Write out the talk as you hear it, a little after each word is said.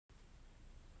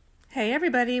Hey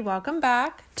everybody, welcome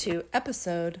back to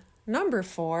episode number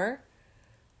 4.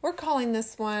 We're calling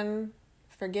this one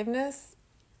Forgiveness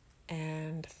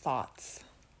and Thoughts.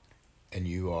 And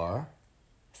you are?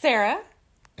 Sarah.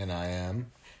 And I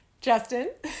am? Justin.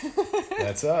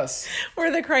 That's us.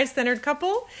 We're the Christ-centered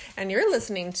couple, and you're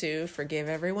listening to Forgive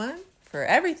Everyone for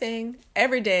Everything,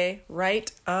 Every Day,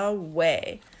 Right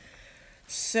Away.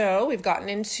 So we've gotten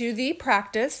into the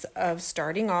practice of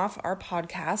starting off our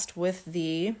podcast with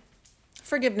the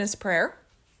forgiveness prayer.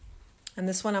 And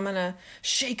this one I'm going to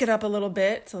shake it up a little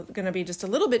bit. So it's going to be just a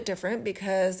little bit different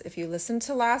because if you listened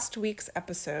to last week's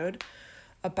episode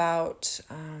about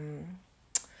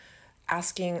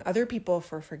asking other people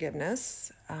for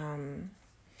forgiveness, then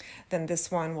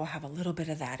this one will have a little bit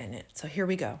of that in it. So here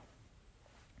we go.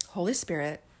 Holy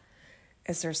Spirit,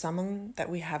 is there someone that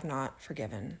we have not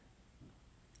forgiven?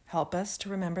 Help us to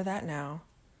remember that now.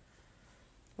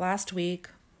 Last week,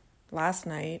 last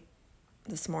night,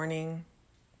 this morning,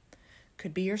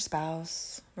 could be your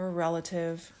spouse or a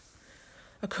relative,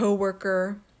 a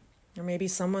coworker, or maybe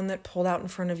someone that pulled out in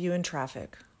front of you in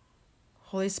traffic.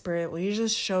 Holy Spirit, will you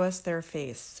just show us their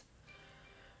face?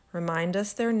 Remind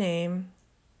us their name,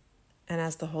 and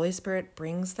as the Holy Spirit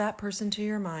brings that person to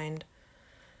your mind,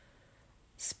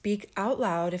 speak out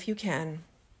loud if you can,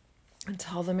 and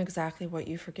tell them exactly what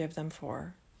you forgive them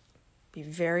for. Be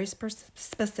very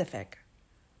specific.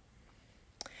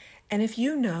 And if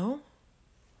you know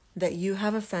that you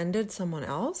have offended someone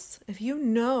else, if you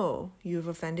know you've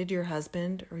offended your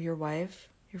husband or your wife,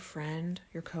 your friend,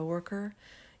 your coworker,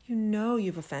 you know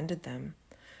you've offended them,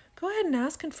 go ahead and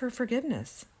ask him for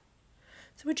forgiveness.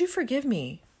 So would you forgive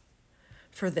me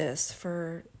for this,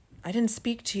 for I didn't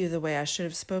speak to you the way I should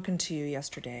have spoken to you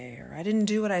yesterday, or I didn't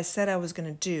do what I said I was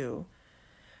going to do.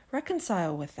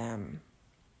 Reconcile with them.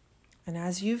 And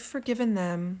as you've forgiven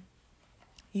them,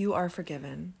 you are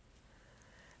forgiven.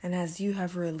 And as you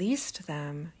have released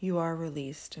them, you are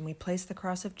released. And we place the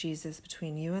cross of Jesus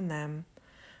between you and them.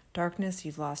 Darkness,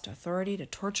 you've lost authority to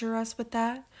torture us with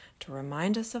that, to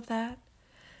remind us of that.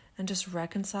 And just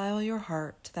reconcile your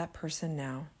heart to that person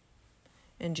now.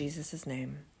 In Jesus'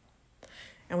 name.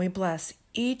 And we bless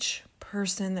each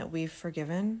person that we've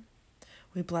forgiven.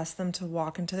 We bless them to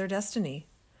walk into their destiny,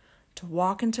 to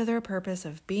walk into their purpose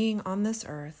of being on this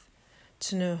earth,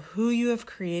 to know who you have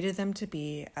created them to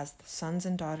be as the sons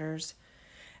and daughters,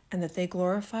 and that they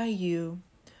glorify you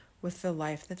with the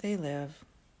life that they live.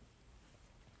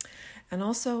 And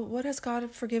also, what has God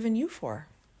forgiven you for?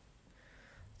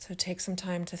 So take some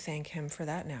time to thank him for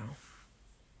that now.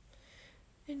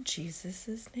 In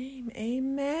Jesus' name,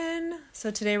 amen. So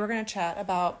today we're going to chat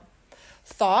about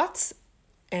thoughts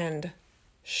and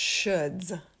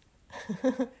shoulds.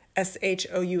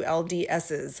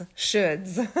 SHOULDS's,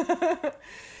 shoulds.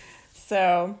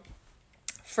 So,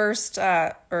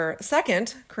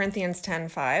 Second Corinthians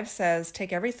 10:5 says,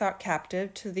 take every thought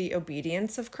captive to the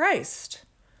obedience of Christ.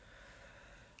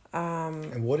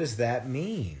 And what does that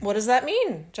mean? What does that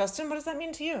mean? Justin, what does that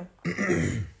mean to you?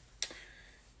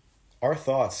 Our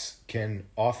thoughts can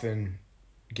often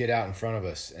get out in front of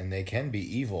us, and they can be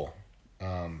evil.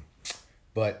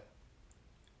 But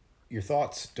your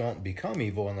thoughts don't become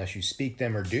evil unless you speak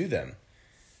them or do them,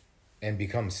 and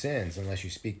become sins unless you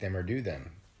speak them or do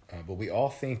them. But we all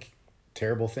think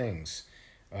terrible things.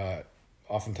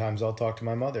 Oftentimes I'll talk to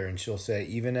my mother and she'll say,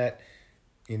 even at,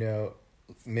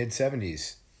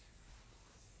 mid-70s,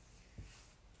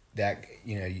 that,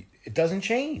 it doesn't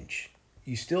change.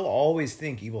 You still always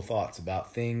think evil thoughts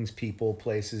about things, people,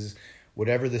 places,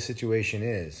 whatever the situation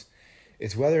is.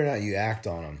 It's whether or not you act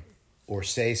on them or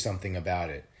say something about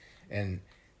it. And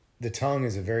the tongue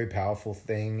is a very powerful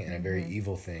thing and a very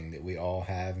evil thing that we all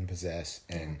have and possess.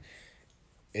 And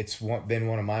it's been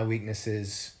one of my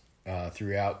weaknesses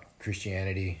throughout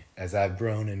Christianity. As I've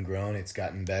grown and grown, it's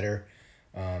gotten better.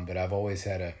 But I've always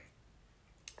had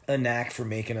a knack for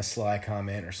making a sly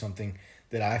comment or something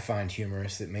that I find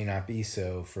humorous that may not be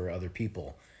so for other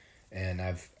people. And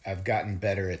I've gotten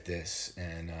better at this.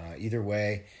 And either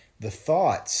way, the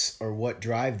thoughts are what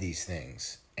drive these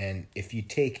things. And if you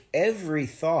take every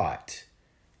thought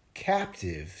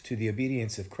captive to the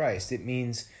obedience of Christ, it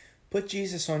means put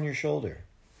Jesus on your shoulder.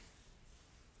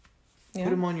 Yeah.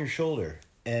 Put him on your shoulder.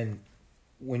 And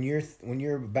when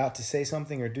you're about to say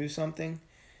something or do something,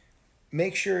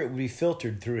 make sure it will be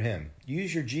filtered through him.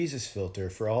 Use your Jesus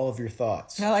filter for all of your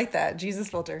thoughts. I like that, Jesus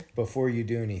filter. Before you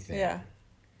do anything. Yeah.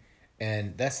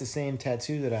 And that's the same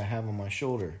tattoo that I have on my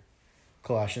shoulder.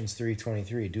 Colossians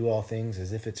 3:23, do all things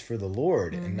as if it's for the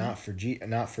Lord and not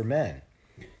for men.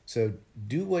 So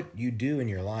do what you do in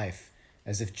your life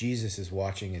as if Jesus is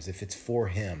watching, as if it's for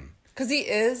him. Because he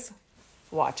is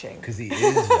watching. Because he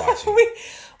is watching.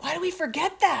 Why do we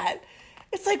forget that?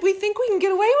 It's like we think we can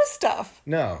get away with stuff.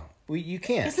 No, you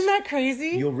can't. Isn't that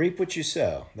crazy? You'll reap what you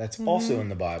sow. That's also in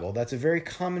the Bible. That's a very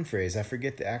common phrase. I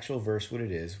forget the actual verse, what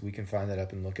it is. We can find that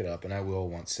up and look it up, and I will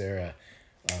once Sarah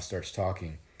starts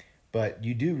talking. But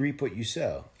you do reap what you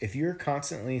sow. If you're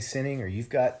constantly sinning, or you've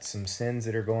got some sins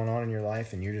that are going on in your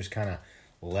life and you're just kind of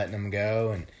letting them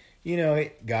go, and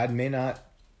God may not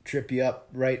trip you up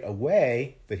right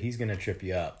away, but he's going to trip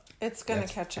you up. It's going to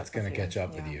catch up. It's going to catch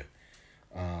up with you.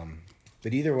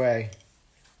 But either way,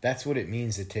 that's what it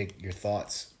means to take your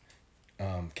thoughts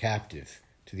captive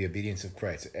to the obedience of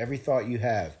Christ. Every thought you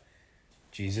have,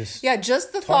 Jesus. Yeah,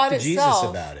 just the talk thought to itself. Jesus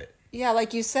about it. Yeah,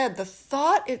 like you said, the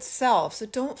thought itself. So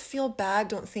don't feel bad.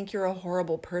 Don't think you're a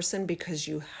horrible person because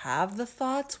you have the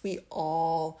thoughts. We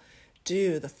all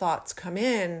do. The thoughts come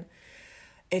in.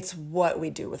 It's what we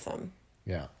do with them.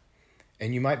 Yeah.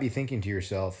 And you might be thinking to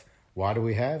yourself, why do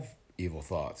we have evil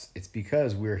thoughts? It's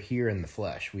because we're here in the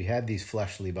flesh. We have these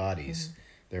fleshly bodies. Mm-hmm.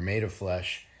 They're made of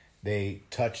flesh. They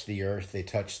touch the earth. They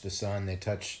touch the sun. They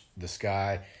touch the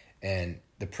sky. And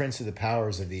the prince of the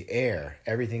powers of the air,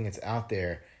 everything that's out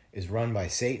there, is run by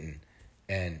Satan,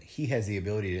 and he has the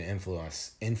ability to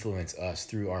influence us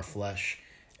through our flesh,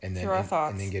 and then through our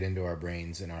thoughts, and then get into our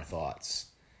brains and our thoughts.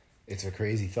 It's a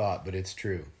crazy thought, but it's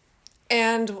true.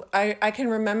 And I can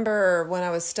remember when I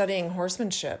was studying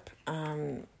horsemanship,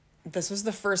 this was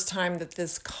the first time that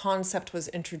this concept was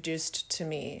introduced to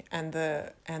me, and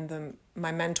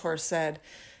my mentor said,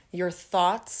 "Your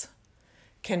thoughts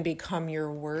can become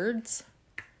your words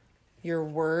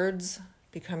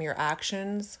become your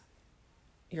actions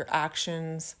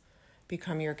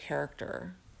become your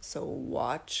character. So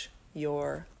watch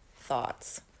your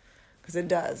thoughts." Because it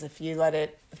does. If you let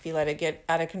it get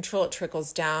out of control, it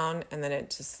trickles down, and then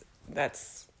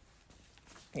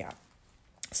yeah.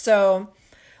 So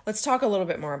let's talk a little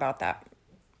bit more about that.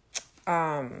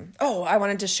 I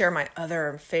wanted to share my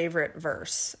other favorite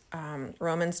verse,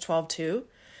 Romans 12:2.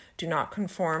 "Do not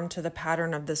conform to the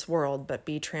pattern of this world, but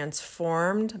be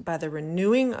transformed by the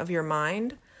renewing of your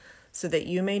mind, so that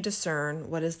you may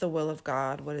discern what is the will of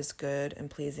God, what is good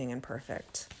and pleasing and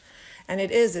perfect." And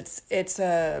it's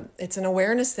an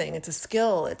awareness thing. It's a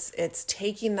skill. It's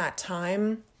taking that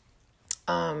time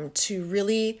to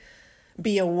really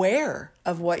be aware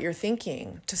of what you're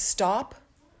thinking, to stop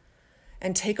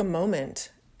and take a moment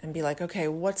and be like, okay,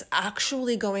 what's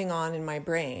actually going on in my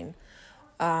brain?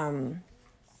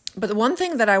 But the one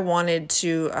thing that I wanted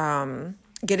to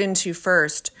get into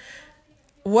first,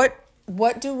 what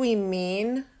do we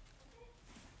mean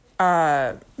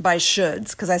by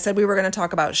shoulds? Because I said we were going to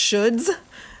talk about shoulds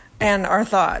and our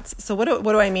thoughts. So what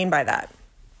do I mean by that?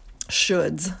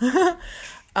 Shoulds.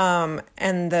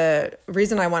 And the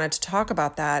reason I wanted to talk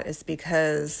about that is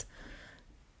because,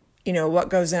 what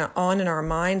goes on in our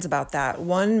minds about that.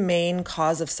 One main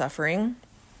cause of suffering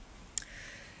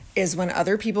is when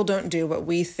other people don't do what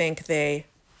we think they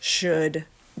should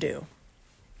do.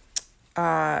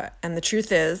 And the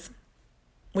truth is,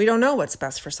 we don't know what's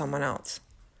best for someone else.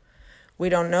 We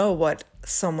don't know what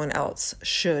someone else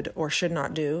should or should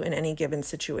not do in any given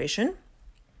situation.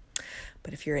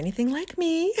 But if you're anything like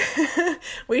me,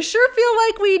 we sure feel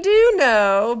like we do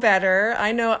know better.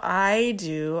 I know I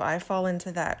do. I fall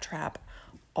into that trap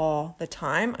all the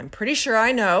time. I'm pretty sure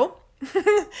I know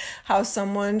how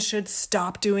someone should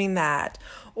stop doing that,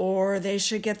 or they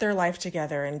should get their life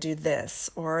together and do this,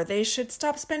 or they should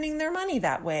stop spending their money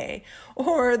that way,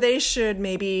 or they should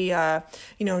maybe,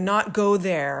 not go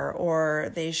there,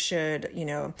 or they should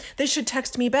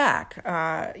text me back,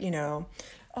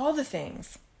 all the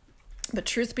things. But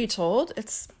truth be told,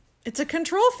 it's a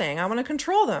control thing. I want to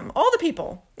control them, all the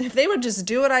people. If they would just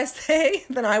do what I say,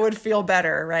 then I would feel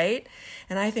better, right?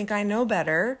 And I think I know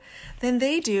better than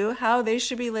they do how they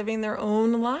should be living their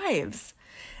own lives.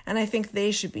 And I think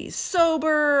they should be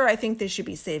sober. I think they should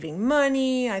be saving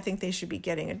money. I think they should be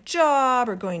getting a job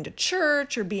or going to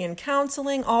church or be in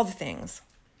counseling, all the things.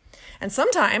 And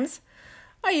sometimes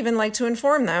I even like to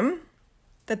inform them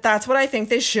that that's what I think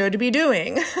they should be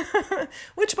doing,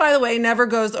 which, by the way, never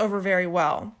goes over very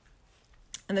well.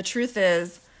 And the truth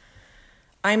is,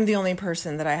 I'm the only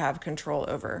person that I have control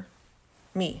over,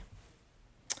 me.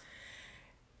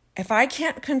 If I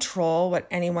can't control what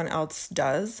anyone else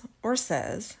does or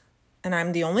says, and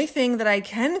I'm the only thing that I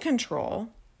can control,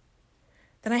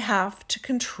 then I have to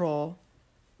control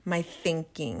my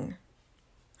thinking.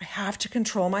 I have to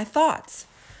control my thoughts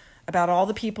about all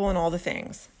the people and all the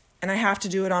things. And I have to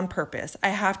do it on purpose. I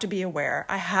have to be aware.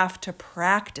 I have to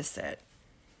practice it.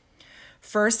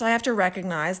 First, I have to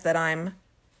recognize that I'm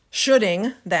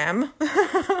shoulding them.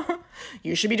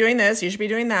 You should be doing this. You should be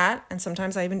doing that. And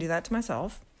sometimes I even do that to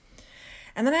myself.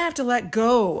 And then I have to let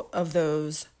go of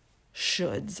those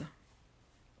shoulds.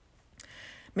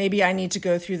 Maybe I need to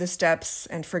go through the steps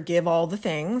and forgive all the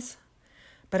things.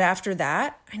 But after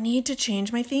that, I need to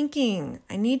change my thinking.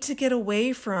 I need to get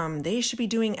away from they should be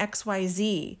doing X, Y,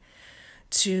 Z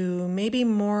to maybe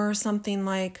more something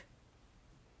like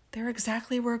they're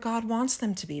exactly where God wants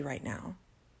them to be right now.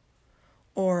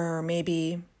 Or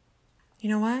maybe, you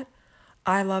know what?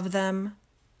 I love them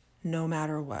no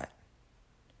matter what.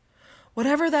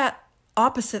 Whatever that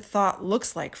opposite thought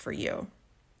looks like for you,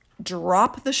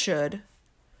 drop the should,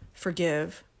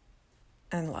 forgive,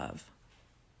 and love.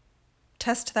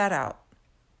 Test that out.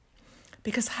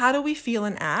 Because how do we feel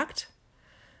and act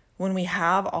when we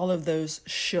have all of those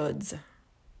shoulds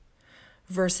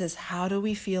versus how do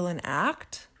we feel and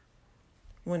act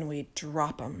when we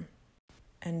drop them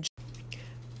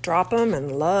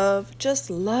and love, just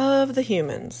love the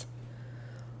humans?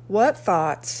 What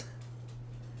thoughts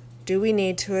do we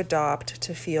need to adopt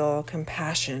to feel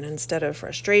compassion instead of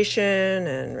frustration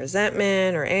and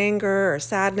resentment or anger or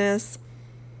sadness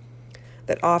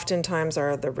that oftentimes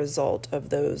are the result of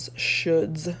those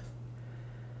shoulds?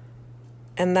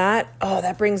 And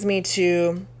that brings me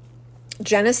to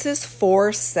Genesis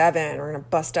 4:7. We're going to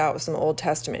bust out with some Old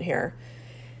Testament here.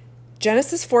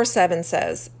 Genesis 4:7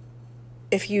 says,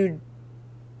 if you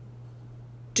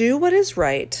do what is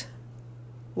right,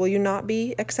 will you not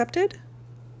be accepted?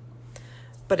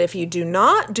 But if you do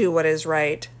not do what is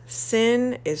right,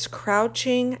 sin is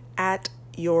crouching at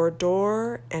your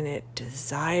door and it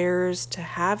desires to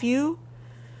have you,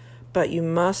 but you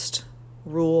must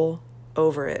rule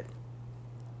over it.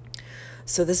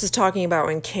 So this is talking about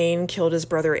when Cain killed his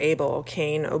brother Abel.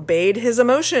 Cain obeyed his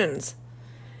emotions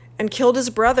and killed his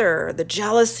brother. The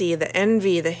jealousy, the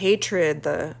envy, the hatred,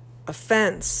 the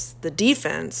offense, the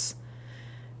defense.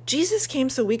 Jesus came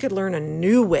so we could learn a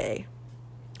new way.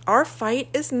 Our fight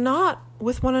is not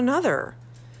with one another.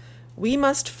 We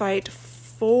must fight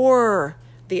for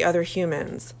the other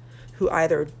humans who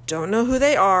either don't know who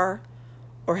they are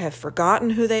or have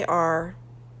forgotten who they are,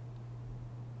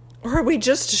 or we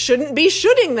just shouldn't be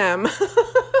shooting them.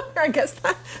 I guess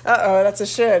that's a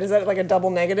should. Is that like a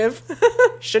double negative?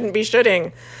 Shouldn't be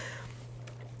shooting.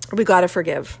 We got to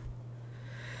forgive.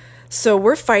 So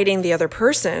we're fighting the other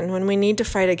person when we need to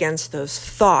fight against those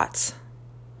thoughts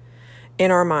in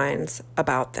our minds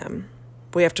about them.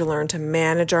 We have to learn to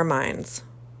manage our minds.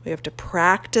 We have to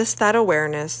practice that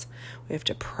awareness. We have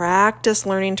to practice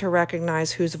learning to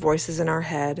recognize whose voice is in our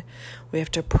head. We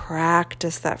have to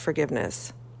practice that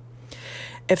forgiveness.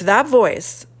 If that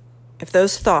voice, if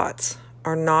those thoughts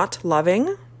are not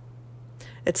loving,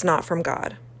 it's not from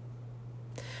God.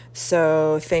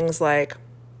 So things like,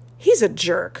 he's a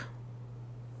jerk.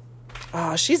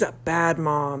 Oh, she's a bad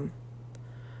mom.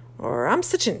 Or I'm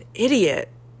such an idiot.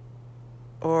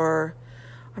 Or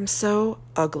I'm so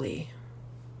ugly.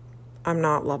 I'm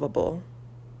not lovable.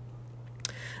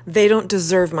 They don't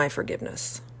deserve my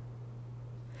forgiveness.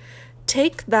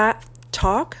 Take that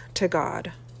talk to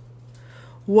God.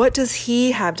 What does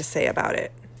He have to say about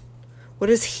it? What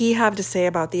does He have to say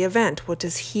about the event? What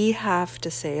does He have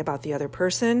to say about the other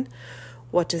person?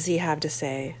 What does He have to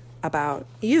say about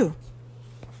you?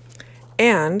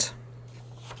 And,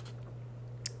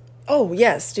 oh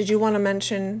yes, did you want to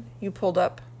mention, you pulled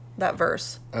up that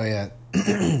verse? Oh yeah,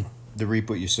 the reap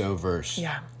what you sow verse.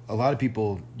 Yeah. A lot of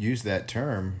people use that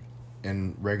term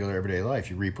in regular everyday life.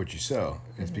 You reap what you sow.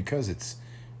 It's because it's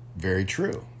very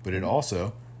true, but it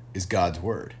also is God's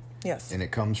word. Yes. And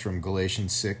it comes from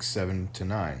Galatians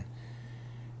 6:7-9.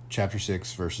 Chapter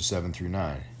 6, verses 7 through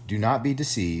 9. Do not be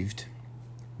deceived.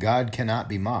 God cannot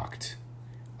be mocked.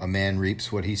 A man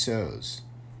reaps what he sows.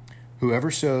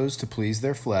 Whoever sows to please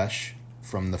their flesh,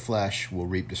 from the flesh will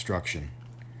reap destruction.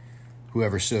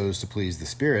 Whoever sows to please the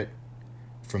Spirit,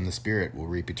 from the Spirit will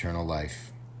reap eternal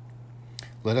life.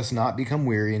 Let us not become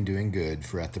weary in doing good,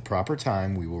 for at the proper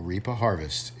time we will reap a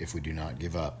harvest if we do not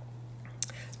give up.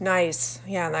 Nice.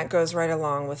 Yeah, and that goes right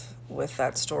along with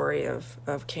that story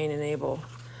of Cain and Abel.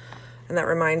 And that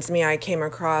reminds me, I came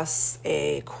across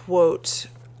a quote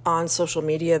on social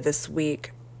media this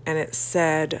week, and it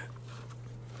said,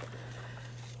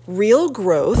 real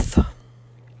growth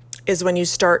is when you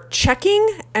start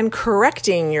checking and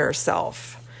correcting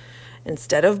yourself.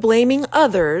 Instead of blaming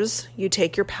others, you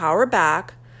take your power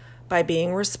back by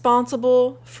being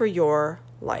responsible for your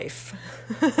life.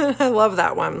 I love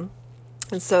that one.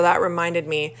 And so that reminded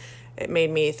me, it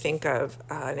made me think of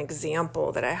an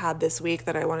example that I had this week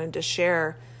that I wanted to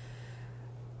share,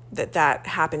 that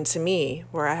happened to me,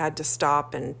 where I had to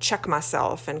stop and check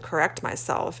myself and correct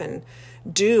myself and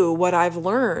do what I've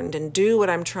learned and do what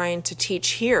I'm trying to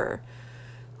teach here.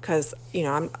 Because,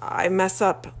 I mess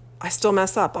up. I still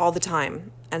mess up all the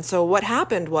time. And so what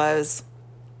happened was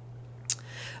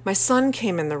my son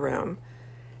came in the room,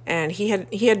 and he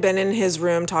had been in his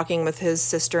room talking with his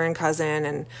sister and cousin,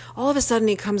 and all of a sudden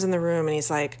he comes in the room and he's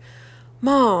like,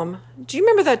 Mom, do you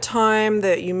remember that time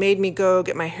that you made me go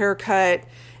get my hair cut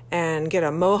and get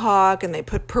a mohawk and they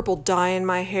put purple dye in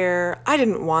my hair? I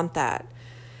didn't want that.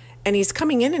 And he's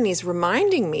coming in and he's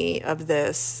reminding me of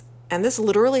this. And this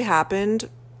literally happened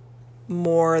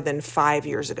more than 5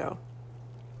 years ago.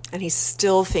 And he's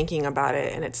still thinking about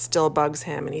it, and it still bugs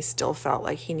him, and he still felt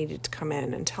like he needed to come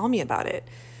in and tell me about it.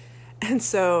 And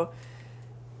so,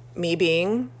 me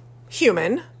being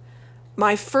human,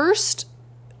 my first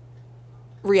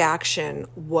reaction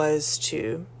was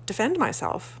to defend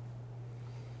myself.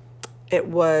 It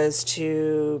was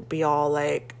to be all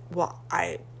like, well,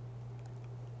 I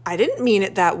didn't mean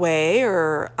it that way,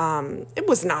 or it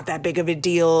was not that big of a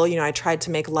deal. I tried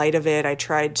to make light of it. I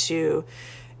tried to,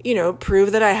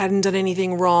 prove that I hadn't done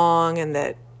anything wrong and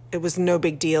that it was no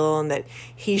big deal and that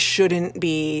he shouldn't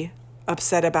be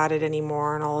upset about it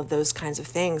anymore and all of those kinds of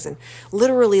things. And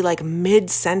literally like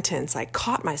mid-sentence, I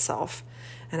caught myself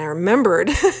and I remembered,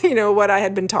 what I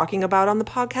had been talking about on the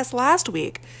podcast last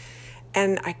week.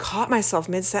 And I caught myself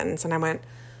mid-sentence and I went,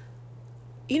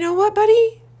 you know what,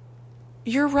 buddy?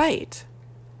 You're right.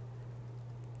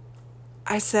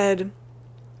 I said,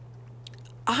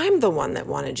 I'm the one that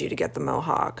wanted you to get the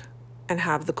mohawk and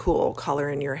have the cool color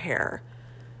in your hair.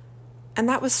 And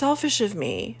that was selfish of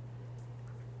me.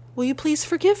 Will you please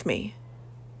forgive me?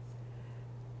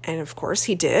 And of course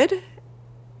he did.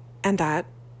 And that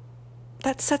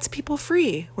sets people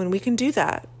free when we can do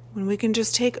that. When we can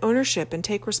just take ownership and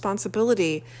take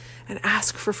responsibility and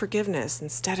ask for forgiveness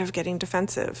instead of getting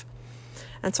defensive.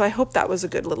 And so I hope that was a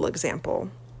good little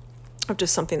example of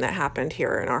just something that happened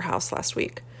here in our house last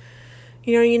week.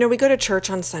 We go to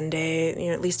church on Sunday,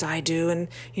 at least I do. And,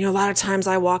 a lot of times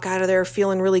I walk out of there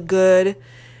feeling really good.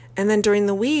 And then during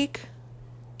the week,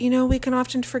 we can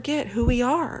often forget who we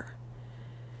are.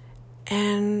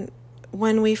 And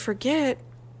when we forget,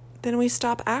 then we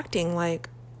stop acting like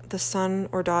the son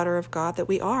or daughter of God that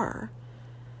we are.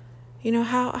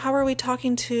 How are we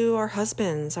talking to our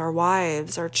husbands, our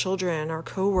wives, our children, our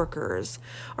coworkers?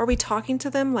 Are we talking to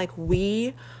them like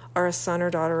we are a son or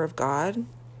daughter of God?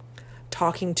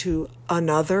 Talking to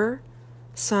another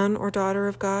son or daughter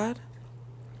of God?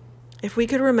 If we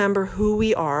could remember who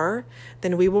we are,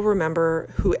 then we will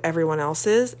remember who everyone else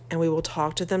is, and we will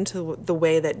talk to them to the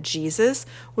way that Jesus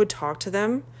would talk to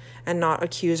them and not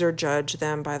accuse or judge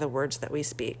them by the words that we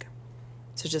speak.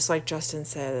 So just like Justin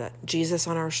said, that Jesus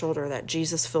on our shoulder, that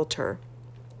Jesus filter.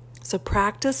 So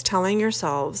practice telling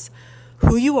yourselves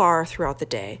who you are throughout the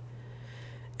day,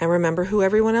 and remember who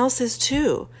everyone else is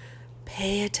too.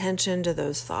 Pay attention to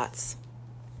those thoughts.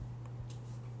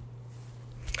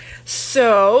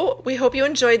 So we hope you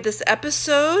enjoyed this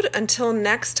episode. Until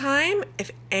next time,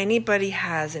 if anybody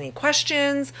has any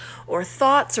questions or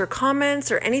thoughts or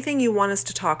comments or anything you want us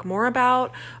to talk more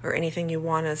about or anything you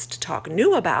want us to talk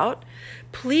new about,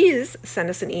 please send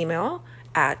us an email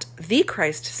at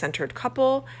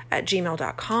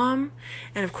thechristcenteredcouple@gmail.com.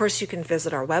 And of course, you can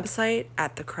visit our website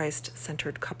at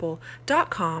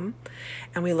thechristcenteredcouple.com.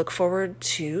 And we look forward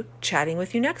to chatting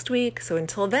with you next week. So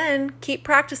until then, keep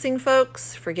practicing,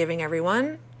 folks, forgiving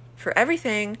everyone for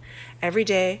everything, every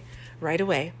day, right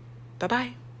away.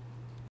 Bye-bye.